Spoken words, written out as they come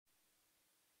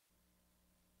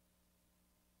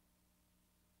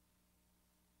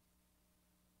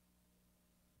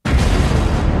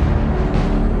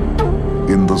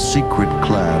secret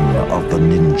clan of the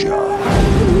Ninja.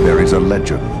 There is a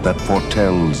legend that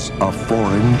foretells a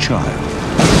foreign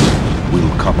child will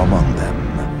come among them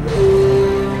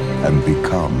and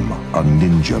become a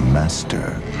ninja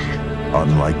master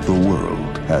unlike the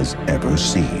world has ever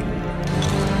seen.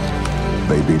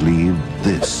 They believed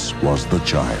this was the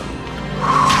child.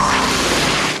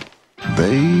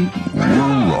 They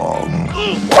were wrong.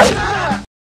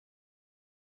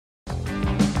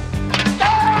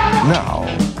 Now,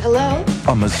 hello?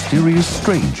 A mysterious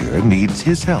stranger needs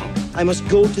his help. I must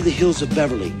go to the hills of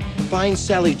Beverly, find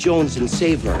Sally Jones and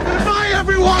save her. Bye,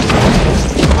 everyone!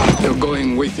 You're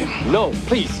going with him. No,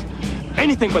 please.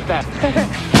 Anything but that.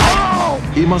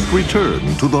 He must return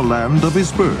to the land of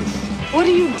his birth. What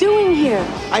are you doing here?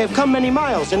 I have come many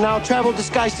miles and now travel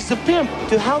disguised as a pimp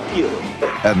to help you.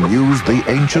 And use the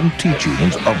ancient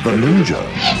teachings of the ninja.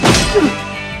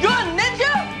 You're a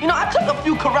ninja? You know, I took a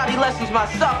few karate lessons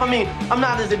myself. I mean, I'm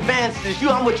not as advanced as you.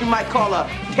 I'm what you might call a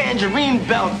tangerine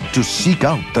belt. To seek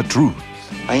out the truth.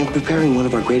 I am preparing one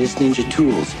of our greatest ninja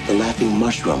tools, the laughing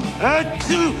mushroom.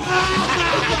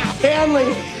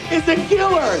 Stanley is a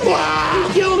killer! He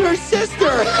killed her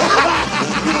sister!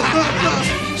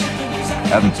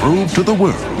 And prove to the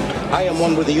world. I am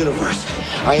one with the universe.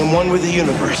 I am one with the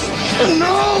universe. No,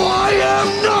 I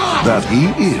am not! That he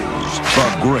is the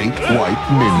Great White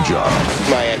Ninja.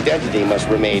 My identity must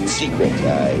remain secret.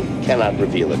 I cannot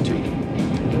reveal it to you.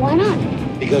 Why not?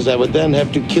 Because I would then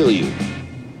have to kill you.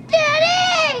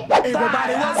 Daddy!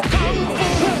 Everybody was kung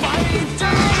fu fighting.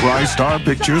 TriStar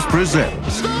Pictures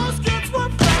presents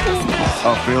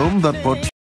a film that puts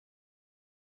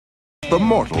the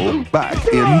mortal back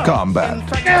in combat.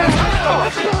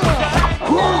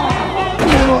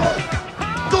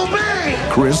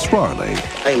 Chris Farley.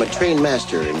 I am a trained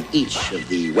master in each of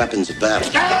the weapons of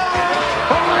battle. Man,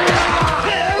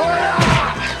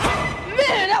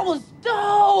 that was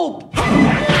dope!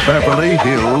 Beverly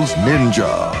Hills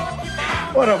Ninja.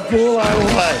 What a fool I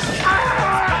was.